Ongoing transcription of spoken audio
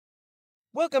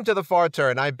Welcome to the Far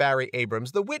Turn. I'm Barry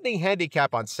Abrams. The Whitney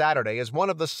Handicap on Saturday is one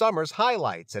of the summer's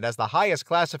highlights. It has the highest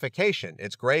classification.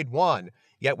 It's Grade 1.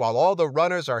 Yet while all the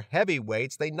runners are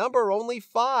heavyweights, they number only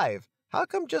 5. How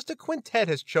come just a quintet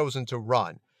has chosen to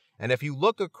run? And if you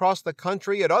look across the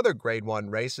country at other Grade 1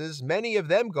 races, many of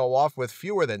them go off with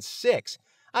fewer than 6.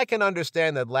 I can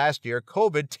understand that last year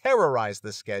COVID terrorized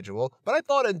the schedule, but I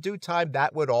thought in due time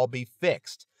that would all be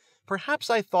fixed. Perhaps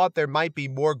I thought there might be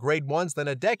more Grade 1s than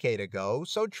a decade ago,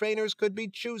 so trainers could be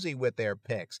choosy with their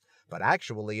picks. But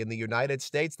actually, in the United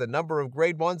States, the number of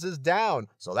Grade 1s is down,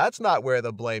 so that's not where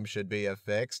the blame should be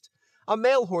affixed. A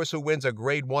male horse who wins a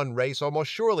Grade 1 race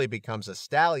almost surely becomes a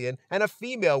stallion, and a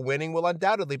female winning will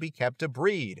undoubtedly be kept to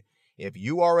breed. If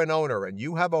you are an owner and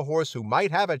you have a horse who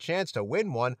might have a chance to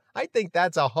win one, I think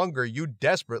that's a hunger you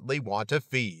desperately want to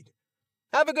feed.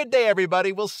 Have a good day,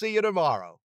 everybody. We'll see you tomorrow.